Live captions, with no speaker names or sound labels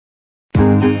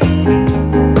Stick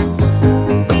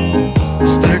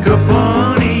a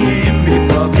bunny in me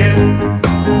pocket.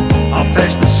 I'll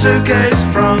fetch the suitcase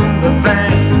from the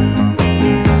van.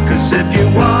 Cause if you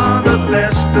want the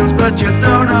best ones but you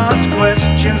don't ask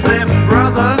questions, then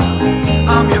brother,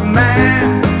 I'm your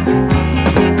man.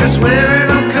 Cause where it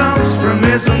all comes from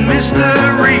is a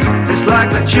mystery. It's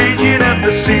like the changing of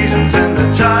the seasons and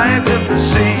the tides of the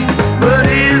sea. But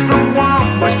here's the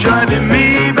one was driving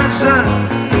me berserk.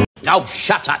 Oh,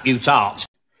 shut up, you tart.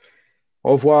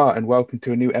 Au revoir and welcome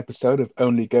to a new episode of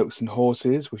Only Goats and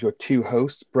Horses with your two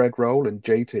hosts, Bread Roll and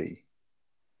JT.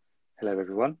 Hello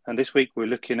everyone, and this week we're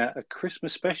looking at a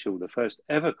Christmas special, the first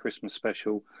ever Christmas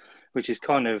special, which is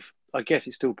kind of, I guess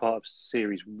it's still part of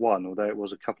series 1, although it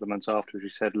was a couple of months after, as we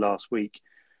said last week,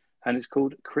 and it's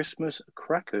called Christmas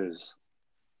Crackers.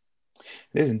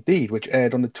 It is indeed, which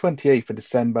aired on the 28th of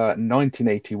December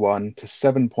 1981 to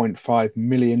 7.5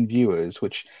 million viewers,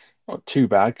 which not too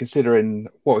bad considering,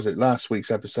 what was it, last week's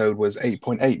episode was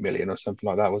 8.8 million or something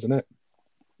like that, wasn't it?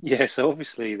 Yeah, so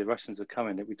obviously the Russians are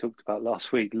coming that we talked about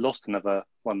last week, lost another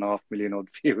 1.5 million odd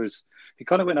viewers. It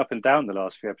kind of went up and down the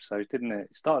last few episodes, didn't it?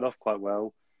 It started off quite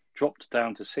well, dropped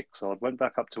down to 6 odd, went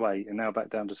back up to 8, and now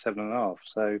back down to 7.5.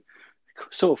 So it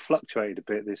sort of fluctuated a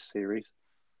bit this series.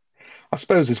 I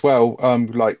suppose as well,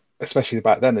 like especially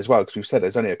back then as well, because we said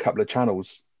there's only a couple of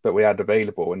channels that we had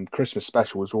available, and Christmas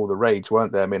specials were all the rage,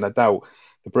 weren't they? I mean, I doubt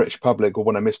the British public will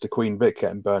want to miss the Queen Vic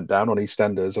getting burnt down on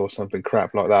EastEnders or something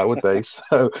crap like that, would they?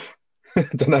 So, I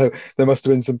don't know. There must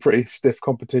have been some pretty stiff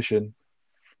competition.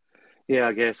 Yeah,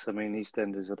 I guess. I mean,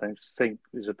 EastEnders, I don't think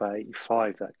it was about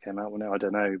 85 that came out. Well, no, I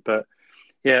don't know. But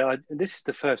yeah, this is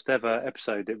the first ever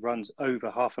episode that runs over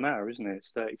half an hour, isn't it?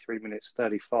 It's 33 minutes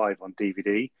 35 on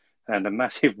DVD and a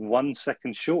massive 1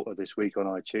 second shorter this week on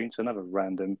iTunes. Another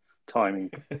random timing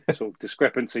sort of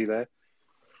discrepancy there.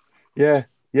 Yeah,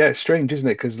 it's strange, isn't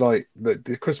it? Because like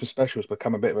the Christmas specials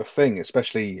become a bit of a thing,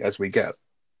 especially as we get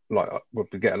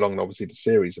along, obviously the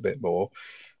series a bit more,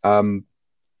 and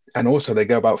also they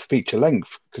go about feature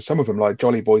length because some of them, like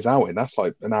Jolly Boys Outing, that's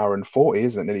like an hour and 40,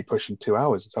 isn't it? Nearly pushing 2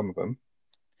 hours. Some of them.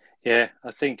 Yeah, I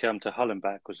think To Hull and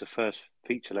Back was the first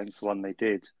feature length one they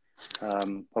did.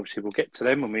 Obviously, we'll get to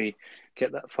them when we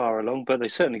get that far along, but they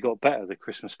certainly got better, the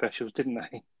Christmas specials, didn't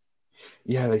they?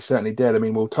 Yeah, they certainly did. I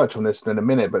mean, we'll touch on this in a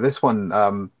minute, but this one,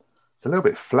 it's a little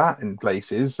bit flat in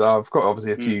places. I've got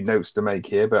obviously a few notes to make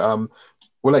here, but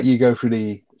we'll let you go through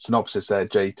the synopsis there,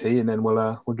 JT, and then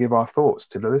we'll give our thoughts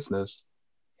to the listeners.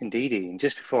 Indeed, and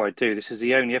just before I do, this is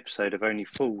the only episode of Only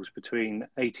Fools between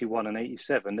 81 and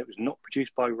 87 that was not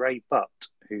produced by Ray Butt,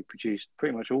 who produced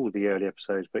pretty much all of the early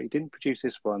episodes, but he didn't produce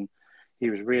this one.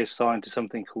 He was reassigned to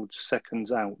something called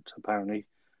Seconds Out, apparently,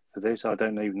 for this. I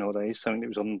don't even know what that is, something that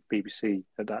was on BBC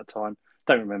at that time.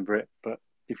 Don't remember it, but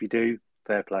if you do,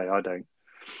 fair play, I don't.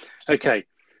 Okay,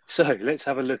 so let's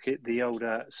have a look at the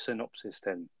older synopsis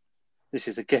then. This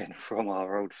is again from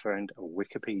our old friend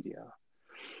Wikipedia.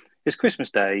 It's Christmas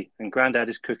Day and Grandad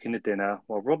is cooking the dinner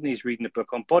while Rodney is reading a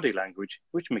book on body language,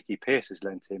 which Mickey Pearce has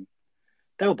lent him.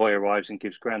 Dale Boy arrives and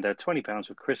gives Grandad £20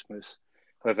 for Christmas.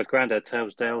 However, Grandad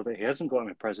tells Dale that he hasn't got him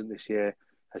a present this year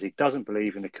as he doesn't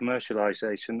believe in the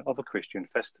commercialisation of a Christian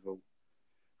festival.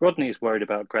 Rodney is worried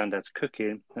about Grandad's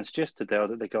cooking and suggests to Dale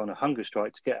that they go on a hunger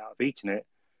strike to get out of eating it,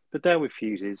 but Dale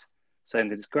refuses, saying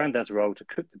that it's Grandad's role to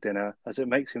cook the dinner as it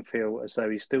makes him feel as though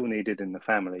he's still needed in the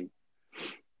family.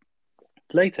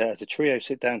 Later, as the trio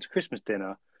sit down to Christmas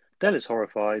dinner, Dale is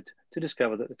horrified to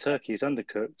discover that the turkey is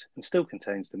undercooked and still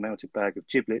contains the melted bag of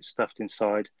giblets stuffed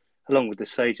inside, along with the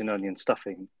sage and onion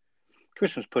stuffing.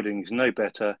 Christmas pudding is no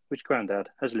better, which Grandad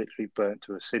has literally burnt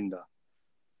to a cinder.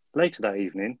 Later that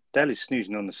evening, Dale is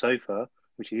snoozing on the sofa,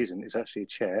 which he isn't, it's actually a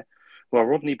chair, while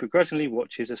Rodney begrudgingly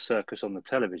watches a circus on the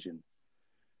television.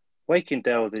 Waking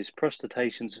Dale with his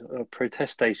protestations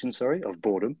of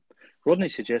boredom, Rodney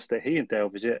suggests that he and Dale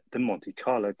visit the Monte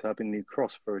Carlo Club in New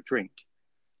Cross for a drink.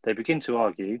 They begin to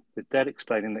argue, with Dale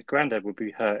explaining that Grandad would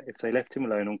be hurt if they left him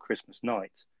alone on Christmas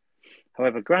night.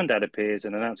 However, Grandad appears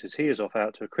and announces he is off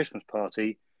out to a Christmas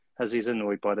party as he is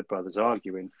annoyed by the brothers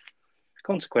arguing.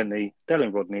 Consequently, Dale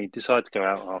and Rodney decide to go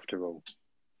out after all.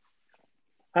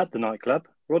 At the nightclub,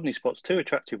 Rodney spots two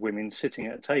attractive women sitting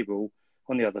at a table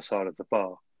on the other side of the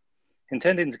bar.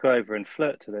 Intending to go over and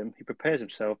flirt to them, he prepares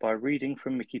himself by reading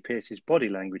from Mickey Pearce's body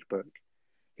language book.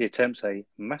 He attempts a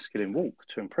masculine walk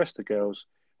to impress the girls,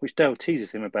 which Dale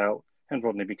teases him about, and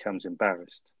Rodney becomes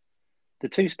embarrassed. The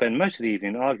two spend most of the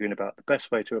evening arguing about the best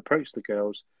way to approach the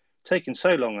girls, taking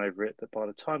so long over it that by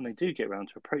the time they do get round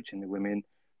to approaching the women,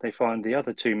 they find the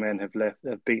other two men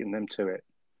have beaten them to it.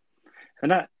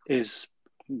 And that is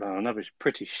well, another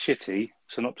pretty shitty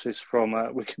synopsis from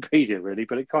Wikipedia, really,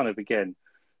 but it kind of, again,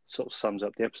 sort of sums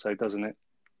up the episode, doesn't it?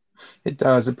 It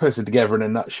does. It puts it together in a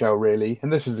nutshell, really.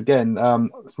 And this is again,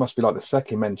 this must be like the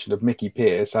second mention of Mickey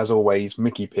Pierce. As always,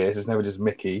 Mickey Pierce. It's never just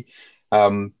Mickey.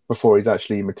 Before he's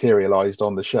actually materialised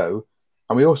on the show,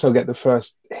 and we also get the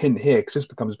first hint here because this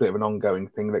becomes a bit of an ongoing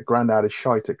thing that Grandad is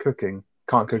shite at cooking.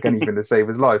 Can't cook anything to save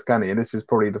his life, can he? And this is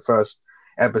probably the first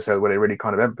episode where they really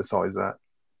kind of emphasise that.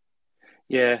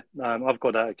 Yeah, I've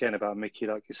got that again about Mickey.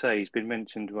 Like you say, he's been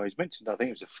mentioned. Well, he's mentioned. I think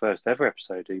it was the first ever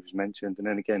episode he was mentioned, and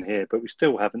then again here. But we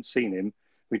still haven't seen him.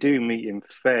 We do meet him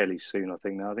fairly soon, I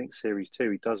think. Now, I think series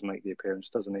 2, he does make the appearance,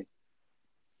 doesn't he?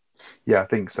 Yeah, I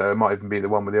think so. It might even be the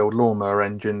one with the old lawnmower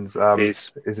engines.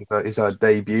 Is her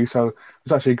debut. So it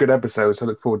was actually a good episode. So I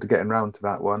look forward to getting round to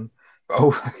that one. But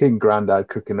oh, fucking Grandad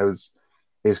cooking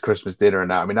his Christmas dinner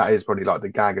and that. I mean, that is probably like the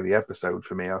gag of the episode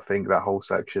for me. I think that whole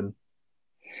section.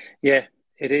 Yeah,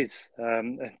 it is.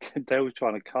 They were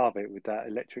trying to carve it with that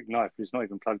electric knife. It's not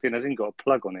even plugged in. It hasn't got a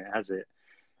plug on it, has it?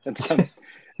 And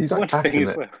He's one like thing hacking as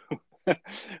it. well,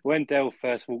 when Dell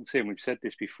first walks in, we've said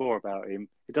this before about him.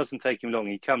 It doesn't take him long.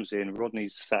 He comes in.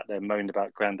 Rodney's sat there moaned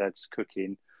about Grandad's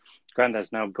cooking.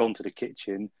 Grandad's now gone to the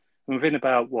kitchen. And within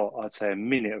about, what, I'd say a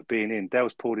minute of being in,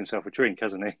 Dell's poured himself a drink,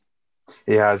 hasn't he?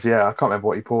 He has, yeah. I can't remember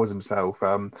what he pours himself. But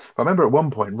I remember at one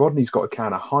point, Rodney's got a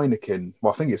can of Heineken.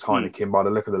 Well, I think it's Heineken by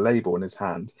the look of the label in his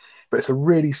hand. But it's a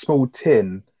really small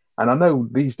tin. And I know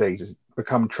these days it's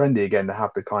become trendy again to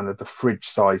have the kind of the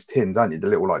fridge-sized tins, aren't you? The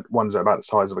little like ones that are about the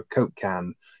size of a Coke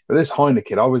can. But this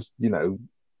Heineken, I was,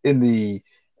 in the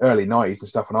early 90s and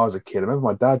stuff when I was a kid. I remember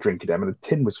my dad drinking them and the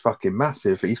tin was fucking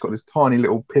massive. But he's got this tiny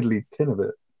little piddly tin of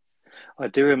it. I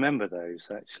do remember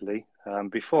those, actually.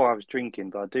 Before I was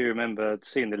drinking, but I do remember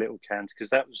seeing the little cans, because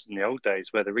that was in the old days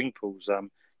where the ring pulls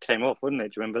came off, wasn't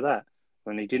it? Do you remember that?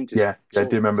 When he didn't just Yeah, I sort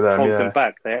do of remember them, fold them yeah.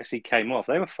 back, they actually came off.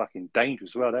 They were fucking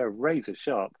dangerous as well. They were razor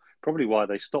sharp. Probably why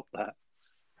they stopped that.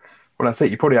 Well, that's it.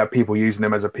 You probably had people using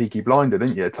them as a peaky blinder,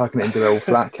 didn't you? Tucking it into their old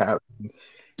flat cap.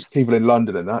 People in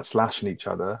London and that slashing each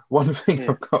other. One thing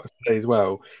Yeah. I've got to say as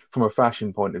well, from a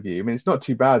fashion point of view, I mean, it's not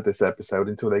too bad this episode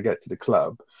until they get to the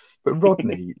club. But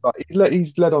Rodney, like,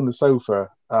 he's led on the sofa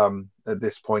at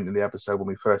this point in the episode when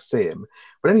we first see him.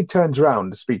 But then he turns around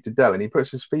to speak to Del and he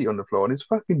puts his feet on the floor and his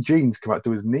fucking jeans come up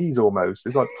to his knees almost.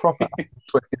 It's like proper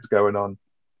twins going on.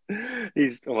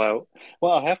 He's well.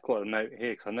 I have got a note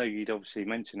here because I know you'd obviously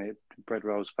mention it, Bread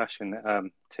Rolls fashion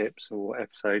tips or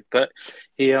episode, but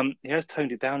he has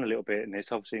toned it down a little bit, and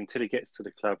it's obviously until he gets to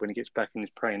the club when he gets back in his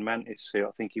praying mantis suit.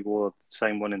 I think he wore the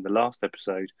same one in the last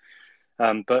episode,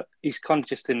 but he's kind of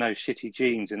just in those shitty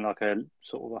jeans and like a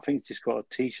sort of, I think he's just got a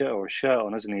t-shirt or a shirt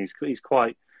on, hasn't he? He's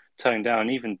quite toned down.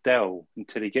 Even Del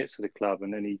until he gets to the club,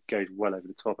 and then he goes well over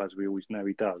the top, as we always know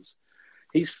he does.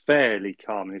 He's fairly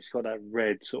calm, and he's got that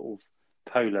red sort of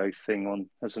polo thing on,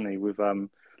 hasn't he? With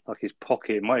like his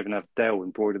pocket, it might even have Dell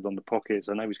embroidered on the pockets.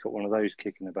 I know he's got one of those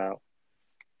kicking about.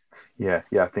 Yeah,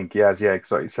 I think he has, yeah.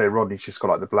 Because like you say, Rodney's just got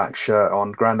like the black shirt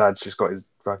on. Grandad's just got his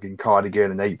fucking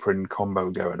cardigan and apron combo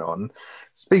going on.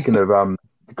 Speaking of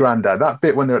Grandad, that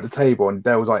bit when they're at the table and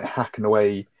Dell's like hacking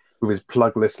away with his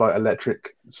plugless like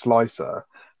electric slicer,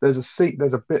 there's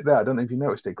a bit there. I don't know if you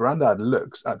noticed it. Grandad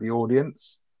looks at the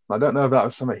audience. I don't know if that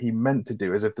was something he meant to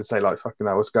do, as if to say, like, fucking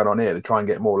hell, what's going on here, to try and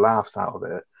get more laughs out of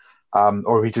it.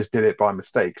 Or if he just did it by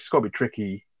mistake. It's got to be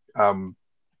tricky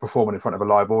performing in front of a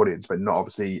live audience, but not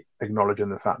obviously acknowledging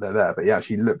the fact they're there. But he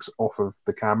actually looks off of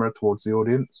the camera towards the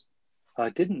audience. I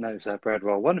didn't notice that, Brad.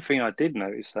 Well, one thing I did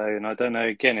notice, though, and I don't know,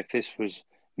 again, if this was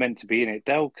meant to be in it,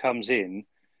 Dell comes in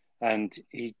and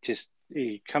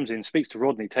he comes in, speaks to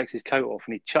Rodney, takes his coat off,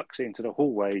 and he chucks it into the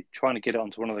hallway, trying to get it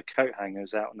onto one of the coat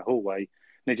hangers out in the hallway.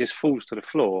 And it just falls to the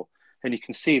floor, and you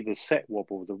can see the set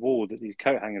wobble. The wall that these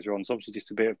coat hangers are on is obviously just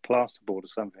a bit of plasterboard or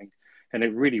something, and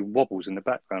it really wobbles in the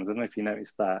background. I don't know if you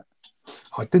noticed that.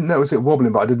 I didn't notice it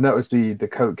wobbling, but I did notice the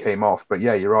coat came off. But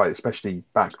yeah, you're right. Especially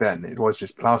back then, it was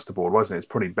just plasterboard, wasn't it? It's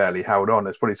probably barely held on.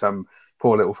 There's probably some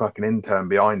poor little fucking intern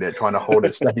behind it trying to hold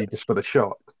it steady just for the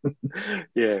shot.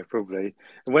 Yeah, probably.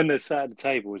 And when they're sat at the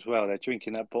table as well, they're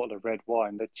drinking that bottle of red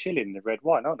wine. They're chilling the red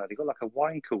wine, aren't they? They've got like a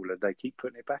wine cooler. They keep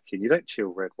putting it back in. You don't chill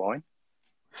red wine.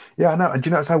 Yeah, I know. And do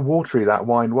you notice how watery that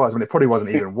wine was? I mean, it probably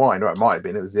wasn't even wine, or it might have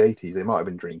been. It was the 80s. They might have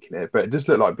been drinking it, but it just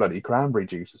looked like bloody cranberry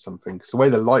juice or something. Because the way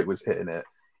the light was hitting it,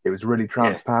 it was really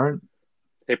transparent.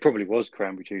 It probably was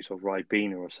cranberry juice or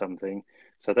Ribena or something.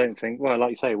 So I don't think, well,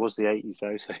 like you say, it was the 80s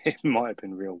though, so it might have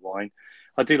been real wine.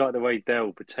 I do like the way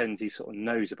Dell pretends he sort of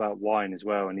knows about wine as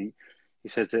well. And he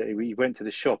says that he went to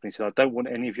the shop and he said, I don't want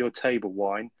any of your table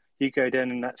wine. You go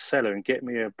down in that cellar and get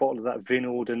me a bottle of that Vin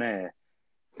Ordinaire.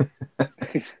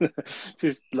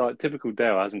 Just like typical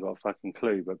Dale hasn't got a fucking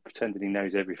clue, but pretending he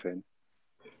knows everything.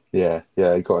 Yeah,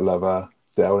 yeah, you gotta love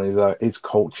Dale and his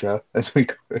culture, as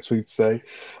we'd say.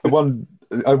 And one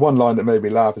line that made me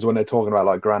laugh is when they're talking about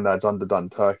like Grandad's underdone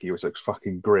turkey, which looks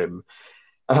fucking grim.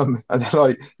 And they're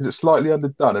like, "Is it slightly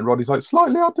underdone?" And Roddy's like,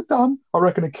 "Slightly underdone. I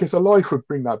reckon a kiss of life would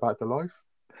bring that back to life."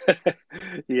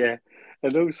 Yeah,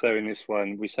 and also in this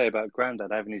one, we say about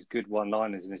Grandad having his good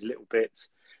one-liners and his little bits.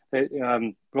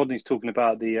 Rodney's talking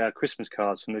about the Christmas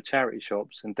cards from the charity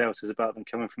shops, and Dale says about them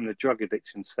coming from the drug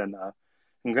addiction centre.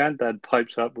 And Grandad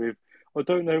pipes up with, "I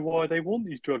don't know why they want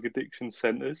these drug addiction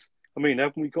centres. I mean,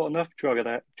 haven't we got enough drug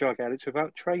addicts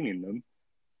without training them?"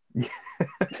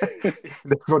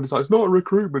 Roddy's like, "It's not a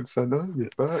recruitment centre, you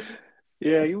bet."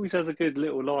 Yeah, he always has a good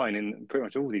little line in pretty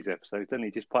much all these episodes, doesn't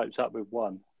he? Just pipes up with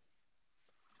one.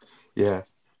 Yeah.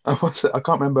 I can't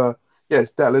remember. Yeah,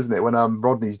 it's Dell, isn't it? When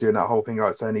Rodney's doing that whole thing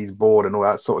about saying he's bored and all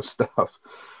that sort of stuff.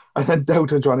 And then Dell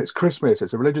turns around, it's Christmas,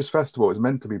 it's a religious festival, it's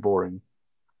meant to be boring.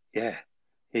 Yeah,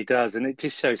 he does, and it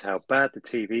just shows how bad the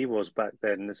TV was back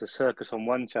then. There's a circus on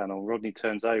one channel. Rodney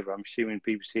turns over. I'm assuming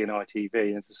BBC and ITV,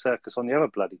 and there's a circus on the other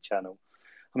bloody channel.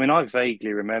 I mean, I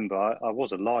vaguely remember. I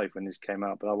was alive when this came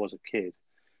out, but I was a kid.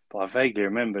 But I vaguely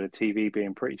remember the TV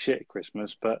being pretty shit at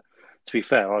Christmas. But to be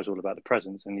fair, I was all about the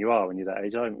presents, and you are when you're that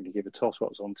age. I don't really give a toss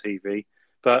what's on TV.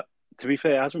 But to be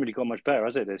fair, it hasn't really got much better,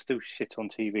 has it? There's still shit on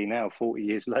TV now, 40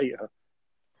 years later.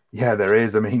 Yeah, there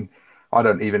is. I mean, I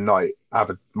don't even like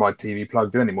my TV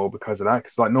plugged in anymore because of that.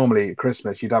 Because like normally at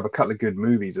Christmas, you'd have a couple of good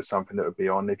movies or something that would be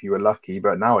on if you were lucky.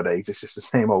 But nowadays, it's just the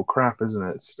same old crap, isn't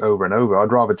it? It's just over and over.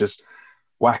 I'd rather just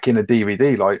whack in a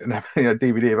DVD, like a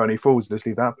DVD of Only Fools, and just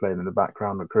leave that playing in the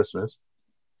background at Christmas.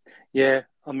 Yeah,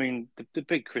 I mean, the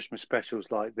big Christmas specials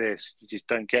like this, you just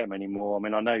don't get them anymore. I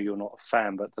mean, I know you're not a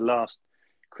fan, but the last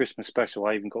Christmas special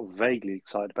I even got vaguely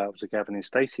excited about was the Gavin and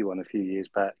Stacey one a few years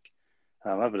back.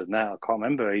 Other than that, I can't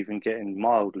remember even getting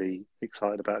mildly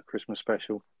excited about a Christmas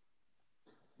special.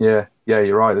 Yeah, yeah,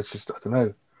 you're right. It's just I don't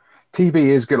know. TV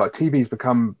is good. Like TV's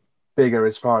become bigger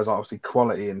as far as obviously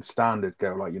quality and standard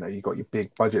go. Like you got your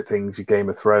big budget things, your Game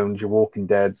of Thrones, your Walking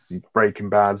Deads, your Breaking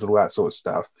Bads, all that sort of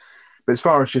stuff. But as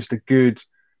far as just a good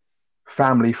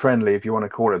family friendly, if you want to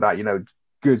call it that,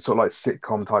 good sort of like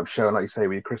sitcom type show, and like you say,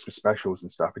 with your Christmas specials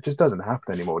and stuff, it just doesn't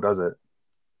happen anymore, does it?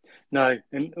 No,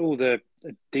 and all the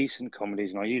decent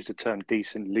comedies, and I use the term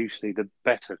decent loosely, the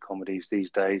better comedies these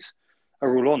days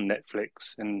are all on Netflix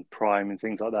and Prime and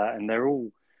things like that, and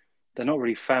they're not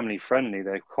really family friendly.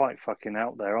 They're quite fucking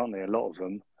out there, aren't they? A lot of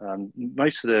them.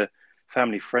 Most of the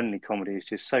family friendly comedy is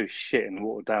just so shit and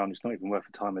watered down. It's not even worth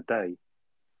the time of day.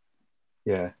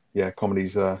 Yeah, yeah,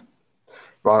 comedies. But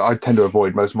I tend to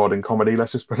avoid most modern comedy.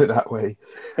 Let's just put it that way.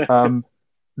 Um,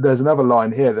 there's another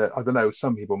line here that I don't know.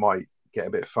 Some people might get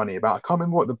a bit funny about. I can't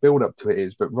remember what the build up to it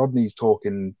is, but Rodney's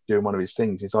talking doing one of his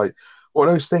things. He's like, "What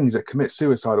are those things that commit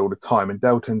suicide all the time?" And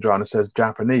Del turns around and says,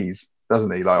 "Japanese,"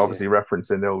 doesn't he? Like Yeah. obviously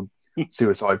referencing the old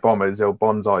suicide bombers, the old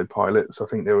bonsai pilots, I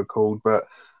think they were called. But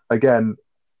again,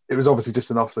 it was obviously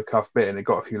just an off the cuff bit, and it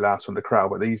got a few laughs from the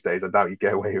crowd. But these days, I doubt you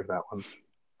get away with that one.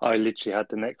 I literally had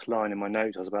the next line in my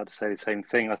notes. I was about to say the same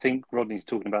thing. I think Rodney's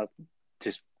talking about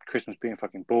just Christmas being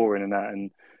fucking boring and that,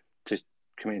 and just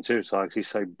committing suicide because he's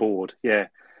so bored. Yeah,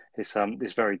 it's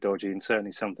very dodgy and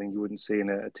certainly something you wouldn't see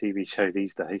in a TV show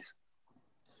these days.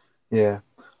 Yeah,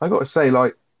 I got to say,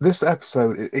 like this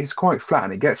episode, it's quite flat,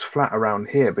 and it gets flat around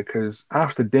here because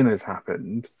after dinner's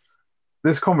happened,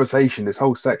 this conversation, this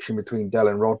whole section between Dell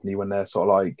and Rodney, when they're sort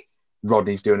of like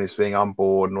Rodney's doing his thing, I'm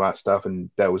bored and all that stuff,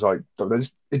 and Dell was like,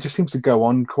 it just seems to go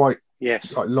on quite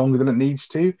Yes. like longer than it needs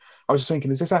to. I was just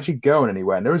thinking, is this actually going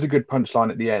anywhere? And there is a good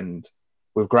punchline at the end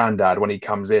with Grandad when he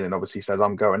comes in and obviously says,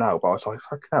 "I'm going out," but I was like,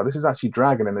 fuck out, this is actually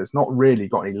dragging, and it's not really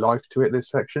got any life to it. This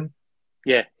section.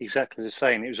 Yeah, exactly the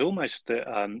same. It was almost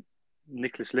that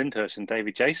Nicholas Lyndhurst and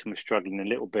David Jason were struggling a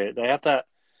little bit. They have that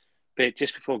bit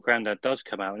just before Grandad does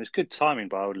come out, and it's good timing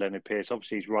by old Leonard Pierce.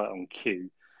 Obviously, he's right on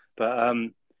cue. But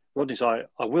Rodney's like,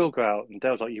 "I will go out," and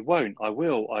Dale's like, "You won't. I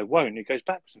will. I won't." It goes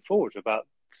backwards and forwards for about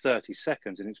 30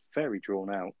 seconds, and it's very drawn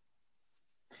out.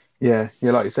 Yeah,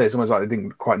 yeah, like you say, it's almost like they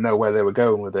didn't quite know where they were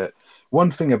going with it.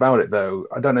 One thing about it, though,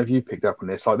 I don't know if you picked up on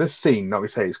this. Like this scene, like we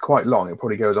say, is quite long. It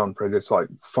probably goes on for a good like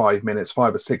 5 minutes,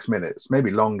 5 or 6 minutes, maybe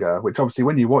longer. Which obviously,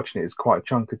 when you're watching it, is quite a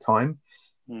chunk of time.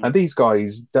 Mm. And these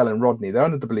guys, Del and Rodney, they're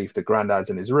under the belief that Grandad's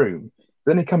in his room.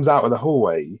 Then he comes out of the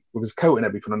hallway with his coat and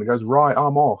everything, and he goes, "Right,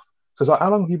 I'm off." So it's like,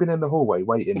 how long have you been in the hallway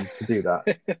waiting to do that?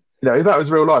 If that was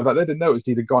real life, like they'd have noticed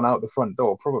he'd have gone out the front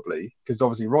door probably, because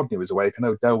obviously Rodney was awake. I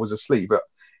know Del was asleep, but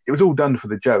it was all done for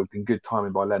the joke and good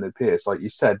timing by Leonard Pierce, like you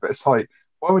said. But it's like,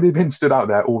 why would he have been stood out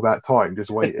there all that time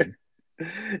just waiting?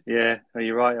 Yeah, no,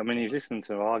 you're right. I mean, he's listening to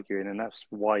them arguing, and that's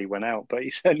why he went out. But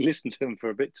he certainly listened to them for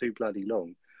a bit too bloody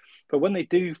long. But when they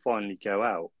do finally go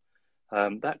out,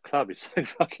 that club is so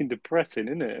fucking depressing,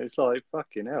 isn't it? It's like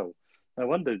fucking hell. No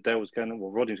wonder Rodney was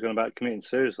going about committing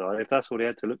suicide if that's all he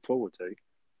had to look forward to.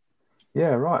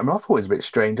 Yeah, right. I mean, I thought it was a bit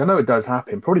strange. I know it does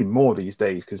happen, probably more these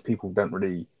days because people don't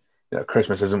really,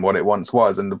 Christmas isn't what it once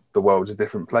was, and the world's a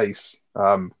different place,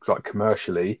 like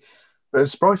commercially. But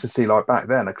it's surprised to see, like back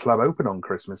then, a club open on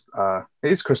Christmas.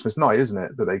 It is Christmas night, isn't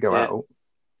it, that they go Yeah, out?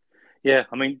 yeah.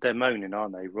 I mean, they're moaning,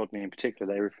 aren't they? Rodney in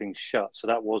particular, that everything's shut. So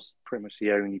that was pretty much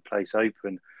the only place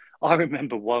open. I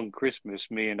remember one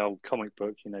Christmas, me and old comic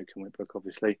book, comic book,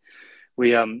 obviously.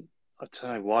 We I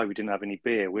don't know why we didn't have any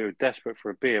beer. We were desperate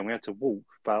for a beer, and we had to walk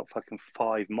about fucking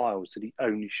 5 miles to the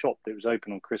only shop that was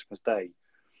open on Christmas Day.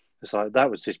 It's like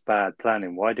that was just bad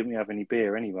planning. Why didn't we have any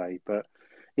beer anyway? But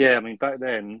yeah, I mean back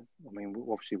then, I mean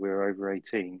obviously we were over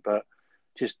 18, but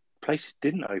just places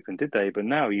didn't open, did they? But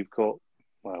now you've got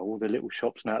all the little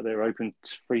shops now that are open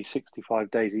 365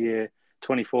 days a year,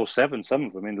 24/7. Some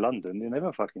of them in London, they're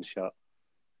never fucking shut.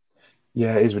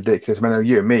 Yeah, it is ridiculous. I mean,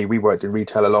 you and me, we worked in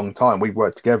retail a long time. We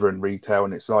worked together in retail,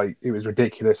 and it's like it was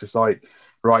ridiculous. It's like,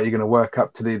 right, you're going to work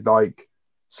up to the like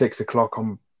 6 o'clock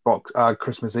on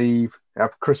Christmas Eve,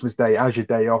 have Christmas Day as your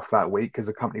day off that week because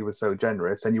the company was so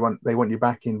generous, and they want you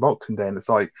back in Boxing Day, and it's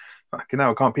like, fucking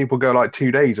hell, can't people go like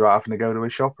 2 days without having to go to a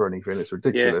shop or anything? It's Yeah,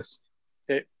 ridiculous.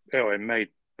 it made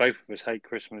both of us hate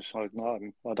Christmas. I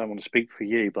don't want to speak for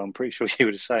you, but I'm pretty sure you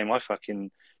were the same. I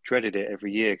fucking dreaded it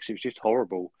every year because it was just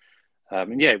horrible.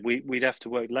 And yeah, we'd have to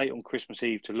work late on Christmas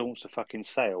Eve to launch the fucking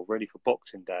sale ready for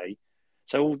Boxing Day.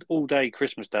 So all day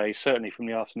Christmas Day, certainly from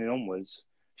the afternoon onwards,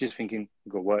 just thinking,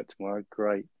 I've got work tomorrow,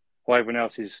 great. While everyone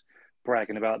else is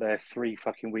bragging about their 3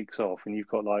 fucking weeks off and you've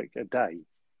got like a day.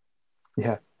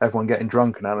 Yeah, everyone getting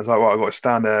drunk and that. It's like, well, I've got to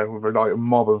stand there with like a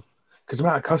mob of because the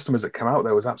amount of customers that come out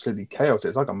there was absolutely chaos.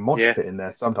 It's like a mosh Yeah, pit in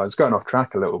there sometimes, going off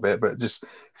track a little bit, but just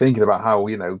thinking about how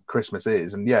Christmas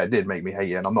is, and yeah, it did make me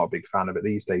hate it. And I'm not a big fan of it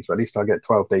these days, but at least I get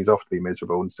 12 days off to be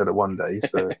miserable instead of one day.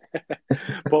 So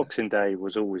Boxing Day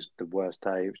was always the worst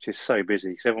day. It was just so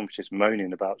busy because everyone was just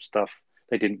moaning about stuff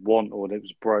they didn't want or that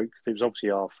was broke. It was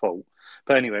obviously our fault.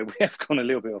 But anyway, we have gone a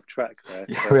little bit off track there.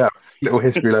 yeah, So we have little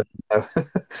history lesson there.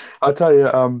 I'll tell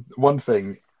you one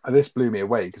thing. This blew me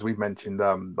away because we've mentioned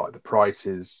like the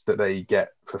prices that they get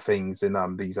for things in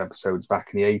these episodes back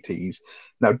in the 80s.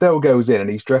 Now Dell goes in and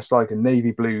he's dressed like a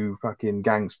navy blue fucking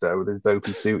gangster with his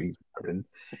dopey suit he's wearing,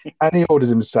 and he orders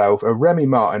himself a Remy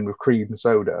Martin with cream and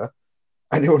soda,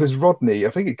 and he orders Rodney.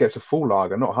 I think it gets a full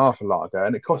lager, not half a lager,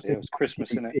 and it God, cost yeah, him it was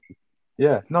Christmas, innit? 98p.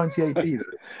 Yeah, 98p.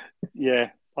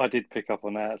 Yeah, I did pick up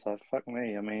on that. It's like, fuck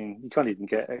me. I mean, you can't even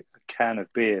get a can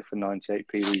of beer for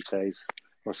 98p these days,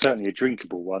 or certainly a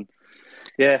drinkable one.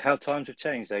 Yeah, how times have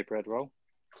changed, eh, bread roll?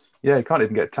 Yeah, you can't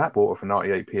even get tap water for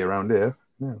 98p around here.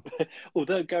 Yeah.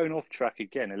 Although going off track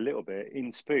again a little bit,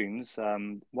 in Spoons,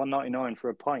 1.99 for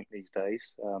a pint these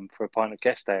days, for a pint of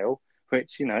guest ale,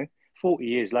 which, 40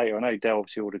 years later, I know Dell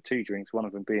obviously ordered 2 drinks, one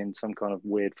of them being some kind of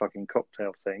weird fucking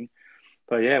cocktail thing.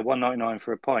 But yeah, 1.99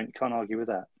 for a pint, can't argue with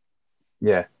that.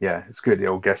 Yeah, it's good. The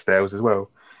old guest ales as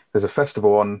well. There's a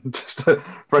festival on just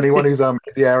for anyone who's in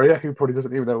the area who probably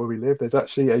doesn't even know where we live. There's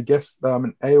actually a guest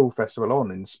an ale festival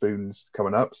on in Spoons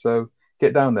coming up, so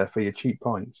get down there for your cheap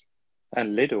pints.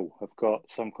 And Lidl have got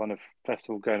some kind of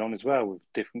festival going on as well with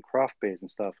different craft beers and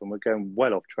stuff, and we're going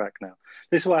well off track now.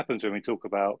 This is what happens when we talk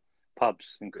about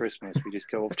pubs and Christmas. We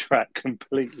just go off track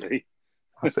completely.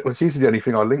 Well, it's usually the only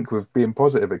thing I link with being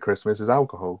positive at Christmas is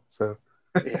alcohol. So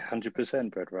Yeah,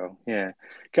 100% bread roll. Yeah.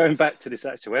 Going back to this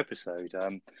actual episode,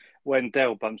 when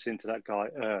Dell bumps into that guy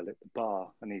Earl at the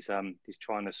bar and he's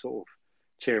trying to sort of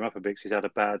cheer him up a bit because he's had a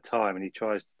bad time and he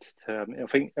tries to, I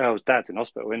think Earl's dad's in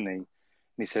hospital, isn't he? And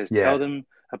he says, yeah, tell them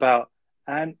about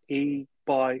antibiotics.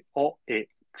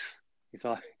 He's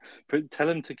like, tell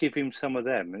him to give him some of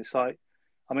them. And it's like,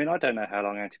 I mean, I don't know how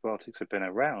long antibiotics have been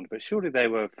around, but surely they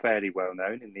were fairly well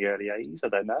known in the early 80s. I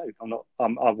don't know.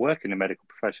 I work in the medical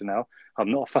profession now.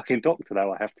 I'm not a fucking doctor,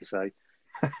 though, I have to say.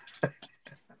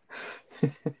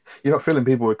 you're not filling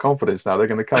people with confidence now. They're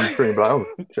going to come through and be like, "Oh,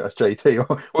 that's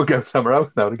JT. We'll go somewhere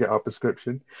else now to get our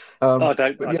prescription." I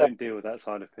don't deal with that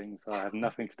side of things. I have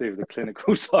nothing to do with the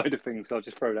clinical side of things. I'll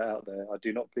just throw that out there. I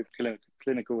do not give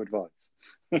clinical advice.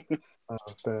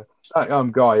 Fair.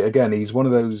 That guy again, he's one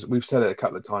of those. We've said it a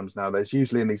couple of times now. There's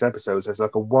usually in these episodes, there's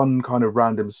like a one kind of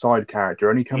random side character,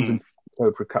 and he comes into the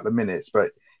episode for a couple of minutes,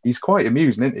 but he's quite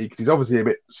amusing, isn't he? Because he's obviously a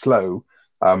bit slow,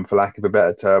 for lack of a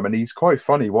better term, and he's quite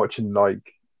funny watching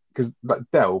because like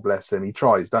Dell, bless him, he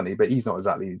tries, doesn't he? But he's not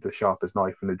exactly the sharpest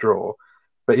knife in the drawer.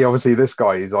 But yeah, obviously this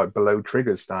guy is like below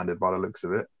Trigger's standard by the looks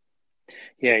of it.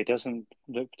 Yeah, he doesn't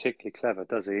look particularly clever,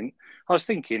 does he? And I was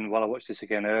thinking while I watched this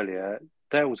again earlier,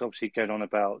 Dale was obviously going on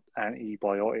about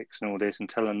antibiotics and all this and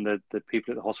telling the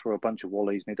people at the hospital are a bunch of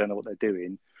wallies and they don't know what they're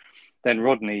doing. Then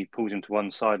Rodney pulls him to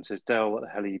one side and says, Dale, what the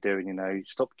hell are you doing? You know,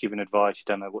 stop giving advice. You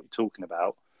don't know what you're talking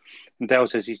about. And Dale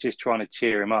says he's just trying to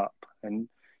cheer him up. And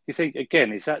you think,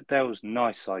 again, is that Dale's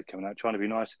nice side coming out, trying to be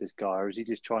nice to this guy? Or is he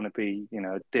just trying to be, you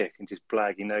know, a dick and just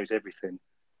blag he knows everything?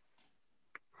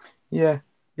 Yeah,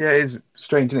 yeah, it's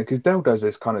strange, isn't it? Because Dell does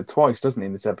this kind of twice, doesn't he,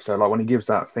 in this episode? Like when he gives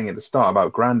that thing at the start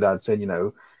about Grandad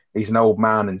saying, he's an old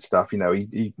man and stuff.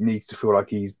 He needs to feel like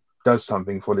he does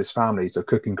something for this family. So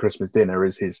cooking Christmas dinner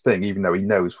is his thing, even though he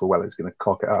knows full well it's going to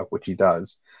cock it up, which he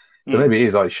does. So Mm. maybe it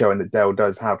is like showing that Dell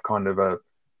does have kind of a.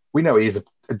 We know he is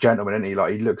a gentleman, isn't he?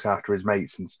 Like he looks after his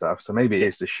mates and stuff. So maybe it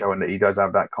is just showing that he does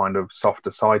have that kind of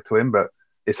softer side to him. But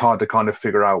it's hard to kind of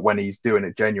figure out when he's doing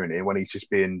it genuinely and when he's just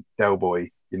being Del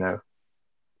Boy.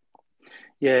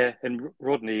 Yeah, and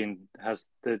Rodney has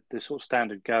the sort of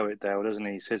standard go at Dale, doesn't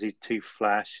he? He says he's too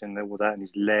flash and all that, and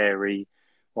he's leery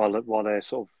while they're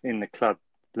sort of in the club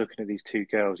looking at these two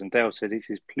girls. And Dale says it's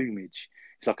his plumage.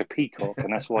 He's like a peacock,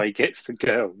 and that's why he gets the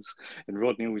girls. And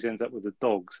Rodney always ends up with the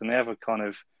dogs. And they have a kind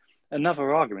of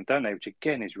another argument, don't they? Which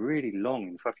again is really long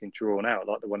and fucking drawn out,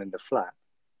 like the one in the flat.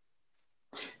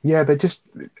 Yeah, they're just.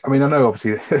 I mean, I know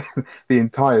obviously the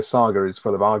entire saga is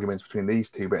full of arguments between these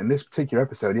two, but in this particular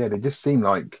episode, yeah, they just seem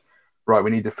like, right,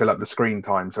 we need to fill up the screen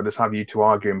time, so just have you two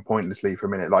arguing pointlessly for a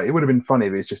minute. Like, it would have been funny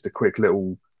if it's just a quick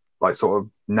little, like, sort of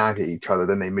nag at each other,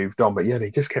 then they moved on. But yeah,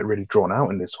 they just get really drawn out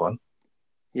in this one.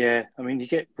 Yeah, I mean, you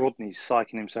get Rodney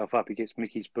psyching himself up. He gets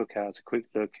Mickey's book out, it's a quick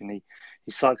look, and he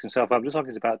psychs himself up. Looks like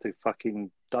he's about to fucking,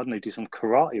 I don't know, do some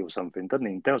karate or something, doesn't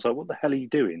he? And Dale's like, what the hell are you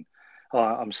doing? Oh,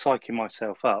 I'm psyching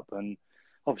myself up. And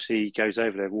obviously he goes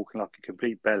over there walking like a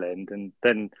complete bellend. And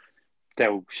then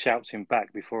Dale shouts him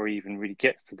back before he even really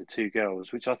gets to the two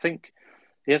girls, which I think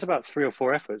he has about 3 or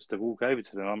 4 efforts to walk over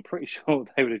to them. I'm pretty sure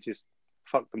they would have just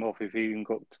fucked them off if he even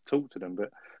got to talk to them.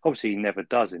 But obviously he never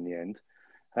does in the end.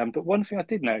 But one thing I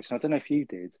did notice, and I don't know if you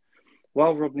did,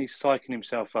 while Rodney's psyching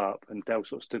himself up and Dell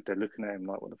sort of stood there looking at him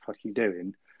like, what the fuck are you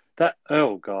doing? That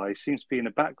Earl guy seems to be in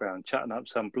the background chatting up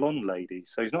some blonde lady.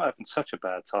 So he's not having such a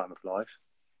bad time of life.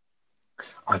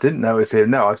 I didn't notice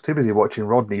him. No, I was too busy watching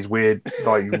Rodney's weird,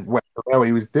 like, what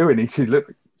he was doing. He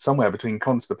looked somewhere between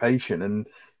constipation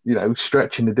and,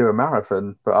 stretching to do a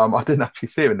marathon. But I didn't actually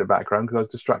see him in the background because I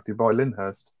was distracted by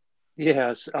Lyndhurst.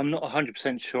 Yeah, I'm not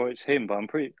 100% sure it's him, but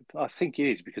I think it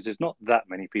is because there's not that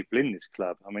many people in this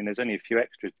club. I mean, there's only a few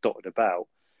extras dotted about.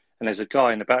 And there's a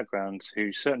guy in the background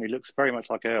who certainly looks very much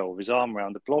like Earl, with his arm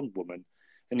around a blonde woman.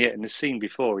 And yet in the scene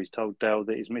before, he's told Dale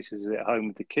that his missus is at home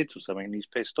with the kids or something and he's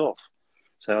pissed off.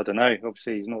 So I don't know.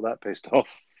 Obviously, he's not that pissed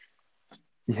off.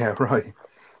 Yeah, right.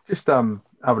 Just having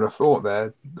a thought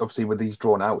there, obviously with these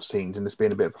drawn out scenes and this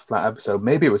being a bit of a flat episode,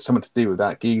 maybe it was something to do with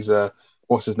that geezer,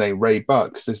 what's his name, Ray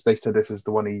Buck, because they said this was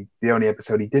the only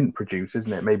episode he didn't produce,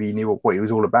 isn't it? Maybe he knew what he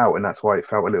was all about, and that's why it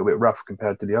felt a little bit rough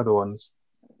compared to the other ones.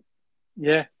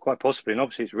 Yeah, quite possibly. And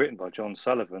obviously, it's written by John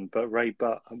Sullivan, but Ray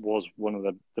Butt was one of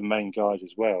the main guys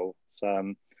as well.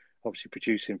 So, obviously,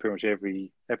 producing pretty much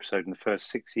every episode in the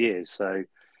first 6 years. So,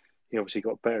 he obviously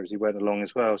got better as he went along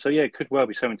as well. So, yeah, it could well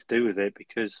be something to do with it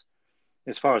because,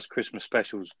 as far as Christmas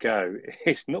specials go,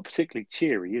 it's not particularly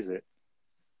cheery, is it?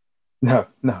 No,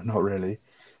 not really.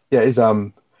 Yeah, it's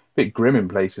a bit grim in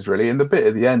places, really. And the bit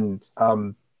at the end,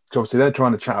 'cause obviously they're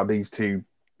trying to chat up these two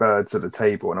birds at the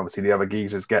table, and obviously the other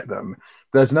geezers get them.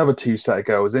 But there's another two set of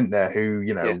girls in there who,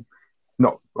 Yeah.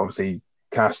 not obviously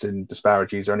casting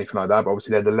disparities or anything like that, but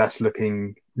obviously they're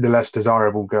the less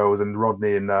desirable girls, and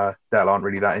Rodney and Dell aren't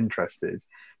really that interested.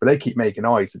 But they keep making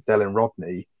eyes at Dell and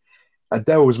Rodney. And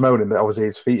Dell was moaning that obviously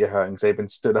his feet are hurting because they've been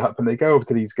stood up. And they go over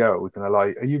to these girls and they're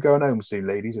like, "Are you going home soon,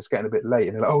 ladies? It's getting a bit late."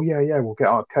 And they're like, "Oh, yeah, yeah, we'll get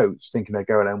our coats," thinking they're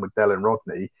going home with Dell and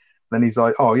Rodney. And then he's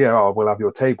like, "Oh, yeah, we'll have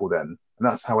your table then." And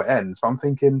that's how it ends. But I'm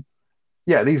thinking,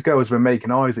 yeah, these girls have been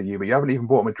making eyes at you, but you haven't even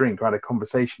bought them a drink or had a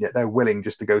conversation yet. They're willing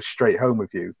just to go straight home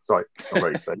with you. It's like, it's not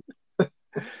very safe.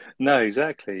 No,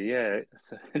 exactly. Yeah,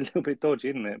 it's a little bit dodgy,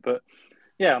 isn't it? But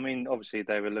yeah, I mean, obviously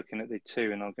they were looking at the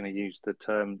two, and I'm going to use the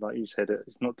term, like you said,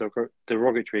 it's not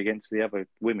derogatory against the other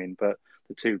women, but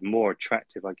the two more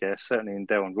attractive, I guess, certainly in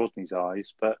Dale and Rodney's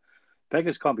eyes. But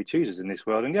beggars can't be choosers in this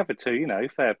world. And the other two,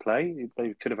 fair play.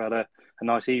 They could have had a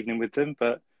nice evening with them,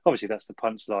 but obviously that's the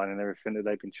punchline and everything that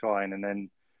they've been trying. And then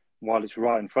while it's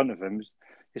right in front of them,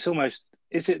 it's almost,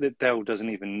 is it that Dale doesn't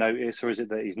even notice, or is it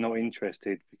that he's not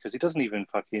interested? Because he doesn't even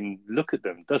fucking look at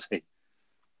them, does he?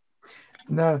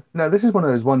 No, no, this is one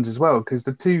of those ones as well because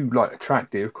the two like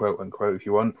attractive, quote unquote, if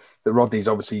you want, that Rodney's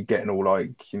obviously getting all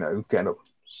like getting up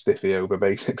stiffy over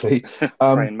basically.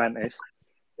 Um, Praying mantis.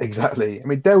 exactly. I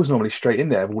mean, Dale's normally straight in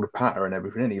there with all the patter and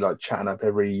everything, and he like chatting up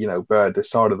every bird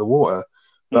this side of the water.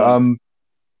 But Hmm.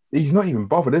 he's not even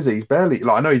bothered, is he? He's barely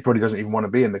like I know he probably doesn't even want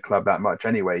to be in the club that much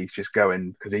anyway. He's just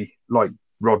going because he like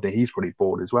Rodney. He's probably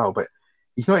bored as well, but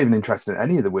he's not even interested in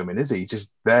any of the women, is he? He's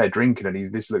just there drinking,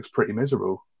 and this looks pretty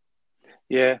miserable.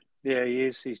 Yeah, yeah, he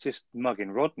is. He's just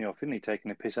mugging Rodney off, isn't he?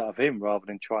 Taking a piss out of him rather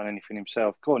than trying anything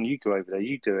himself. Go on, you go over there,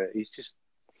 you do it. He's just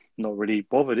not really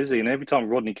bothered, is he? And every time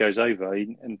Rodney goes over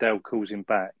and Dale calls him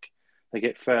back, they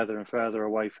get further and further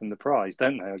away from the prize,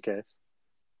 don't they? I guess.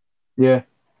 Yeah,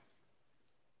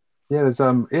 yeah. It's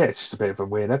just a bit of a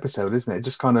weird episode, isn't it? It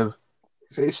just kind of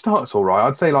it starts all right.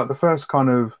 I'd say like the first kind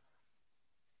of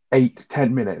 8 to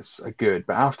 10 minutes are good,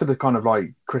 but after the kind of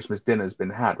like Christmas dinner's been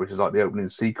had, which is like the opening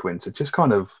sequence, it just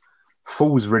kind of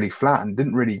falls really flat and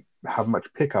didn't really have much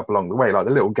pickup along the way. Like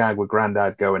the little gag with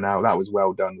Grandad going out, that was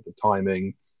well done with the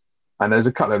timing. And there's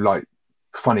a couple of like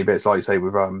funny bits, like you say,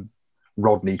 with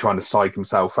Rodney trying to psych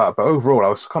himself up. But overall, I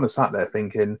was kind of sat there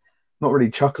thinking, not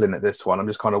really chuckling at this one. I'm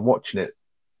just kind of watching it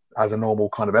as a normal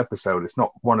kind of episode. It's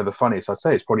not one of the funniest. I'd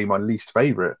say it's probably my least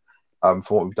favorite for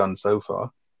what we've done so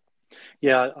far.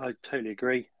 Yeah, I totally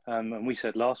agree. And we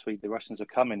said last week the Russians Are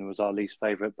Coming was our least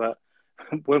favourite, but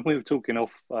when we were talking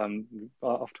off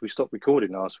after we stopped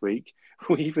recording last week,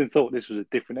 we even thought this was a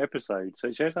different episode. So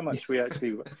it shows how much we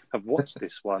actually have watched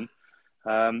this one.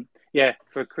 Yeah,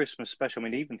 for a Christmas special, I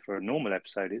mean, even for a normal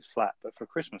episode, it's flat, but for a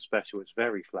Christmas special, it's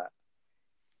very flat.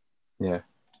 Yeah,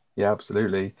 yeah,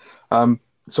 absolutely.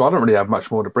 So I don't really have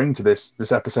much more to bring to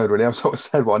this episode. Really, I've sort of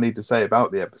said what I need to say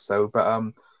about the episode. But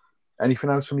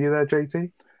anything else from you there,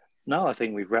 JT? No, I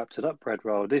think we've wrapped it up, Bread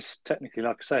Roll. This technically,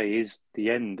 like I say, is the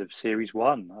end of series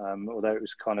one. Although it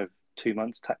was kind of 2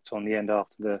 months tacked on the end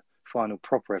after the final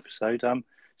proper episode.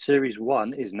 Series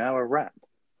one is now a wrap.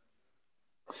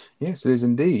 Yes, it is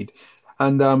indeed.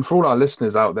 And for all our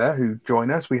listeners out there who join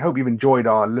us, we hope you've enjoyed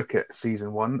our look at series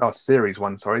one.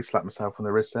 Sorry, slap myself on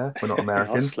the wrist there. We're not I'll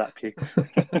American. slap you.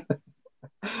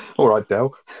 All right,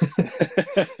 Del.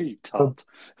 You tart.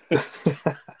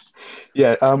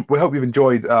 Yeah, we hope you've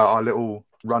enjoyed our little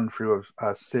run through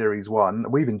of series one.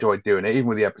 We've enjoyed doing it, even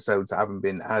with the episodes that haven't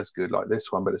been as good like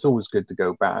this one, but it's always good to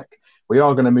go back. We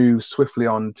are going to move swiftly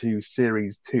on to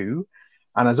series two.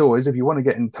 And as always, if you want to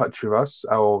get in touch with us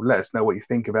or let us know what you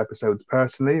think of episodes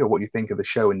personally or what you think of the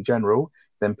show in general,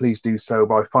 then please do so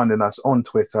by finding us on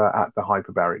Twitter at the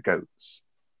Hyperbaric Goats.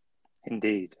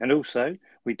 Indeed. And also,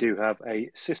 we do have a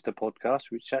sister podcast,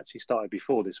 which actually started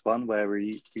before this one, where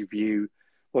we review,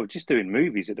 well, we're just doing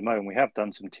movies at the moment. We have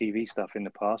done some TV stuff in the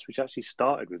past, which actually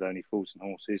started with Only Fools and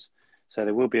Horses. So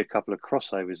there will be a couple of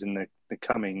crossovers in the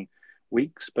coming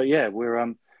weeks. But yeah, we're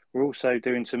also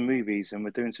doing some movies and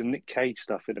we're doing some Nick Cage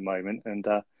stuff at the moment. And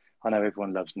I know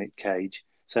everyone loves Nick Cage.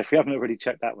 So if you haven't already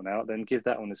checked that one out, then give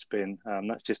that one a spin.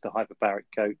 That's just the Hyperbaric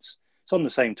Goats. It's on the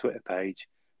same Twitter page,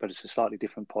 but it's a slightly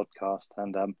different podcast.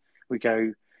 And we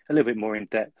go a little bit more in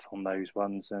depth on those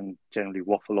ones and generally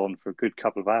waffle on for a good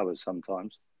couple of hours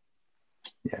sometimes.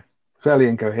 Yeah, fairly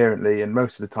incoherently. And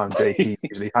most of the time, JT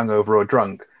usually hungover or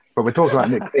drunk. But we're talking about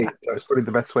Nick Cage, so it's probably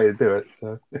the best way to do it.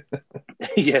 So.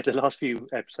 Yeah, the last few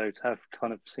episodes have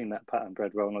kind of seen that pattern,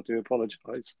 Bread Roll, and I do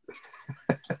apologise.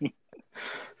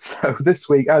 So this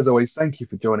week, as always, thank you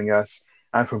for joining us.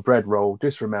 And from Bread Roll,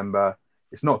 just remember,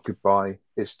 it's not goodbye,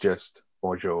 it's just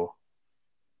bonjour.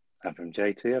 And from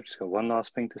JT, I've just got one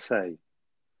last thing to say.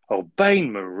 Oh,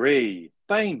 Bain Marie!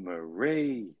 Bain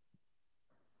Marie!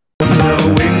 No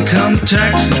income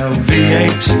tax, no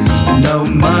VAT, no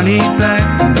money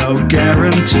back, no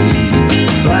guarantee.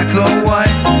 Black or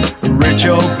white, rich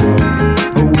or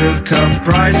poor, we'll cut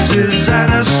prices at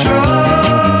a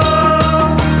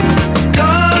straw.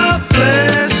 God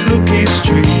bless Hookie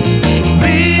Street,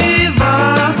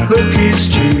 viva Hookie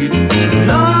Street,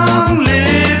 long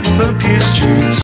live Hookie Street.